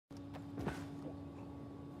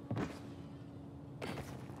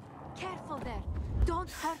Don't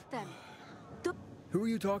hurt them. Who are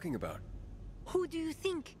you talking about? Who do you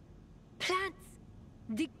think? Plants.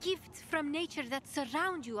 The gifts from nature that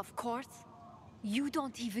surround you, of course. You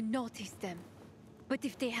don't even notice them. But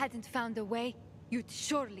if they hadn't found a way, you'd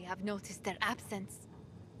surely have noticed their absence.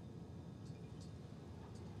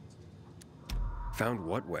 Found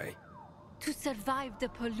what way? To survive the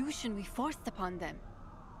pollution we forced upon them.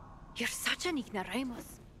 You're such an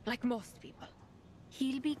ignoramus, like most people.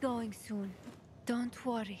 He'll be going soon. Don't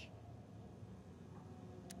worry.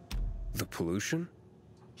 The pollution?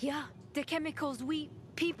 Yeah, the chemicals we,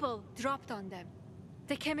 people, dropped on them.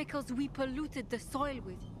 The chemicals we polluted the soil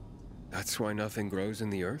with. That's why nothing grows in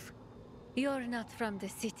the earth? You're not from the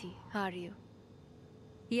city, are you?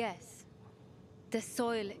 Yes. The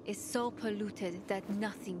soil is so polluted that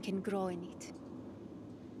nothing can grow in it.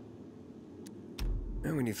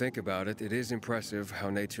 And when you think about it, it is impressive how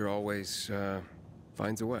nature always,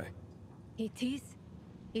 finds a way. It is.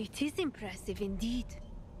 It is impressive indeed.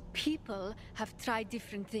 People have tried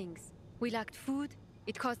different things. We lacked food,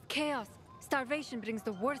 it caused chaos. Starvation brings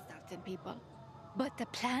the worst out in people. But the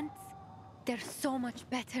plants, they're so much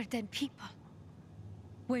better than people.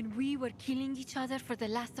 When we were killing each other for the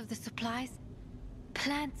last of the supplies,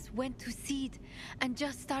 plants went to seed and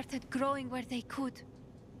just started growing where they could.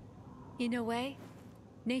 In a way,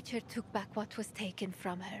 nature took back what was taken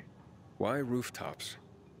from her. Why rooftops?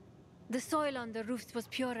 The soil on the roofs was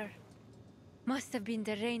purer. Must have been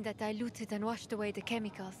the rain that diluted and washed away the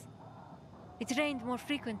chemicals. It rained more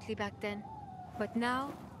frequently back then, but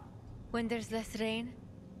now, when there's less rain,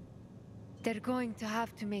 they're going to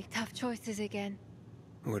have to make tough choices again.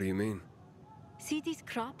 What do you mean? See these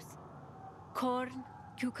crops? Corn,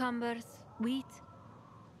 cucumbers, wheat.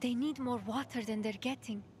 They need more water than they're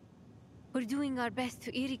getting. We're doing our best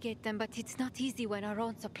to irrigate them, but it's not easy when our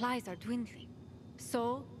own supplies are dwindling.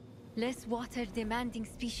 So, less water-demanding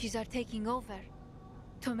species are taking over.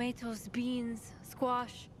 Tomatoes, beans,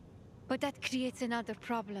 squash. But that creates another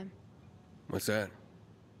problem. What's that?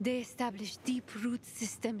 They establish deep root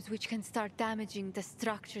systems which can start damaging the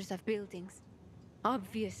structures of buildings.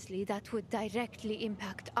 Obviously, that would directly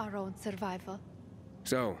impact our own survival.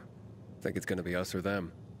 So, think it's gonna be us or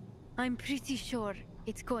them? I'm pretty sure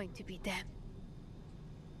it's going to be them.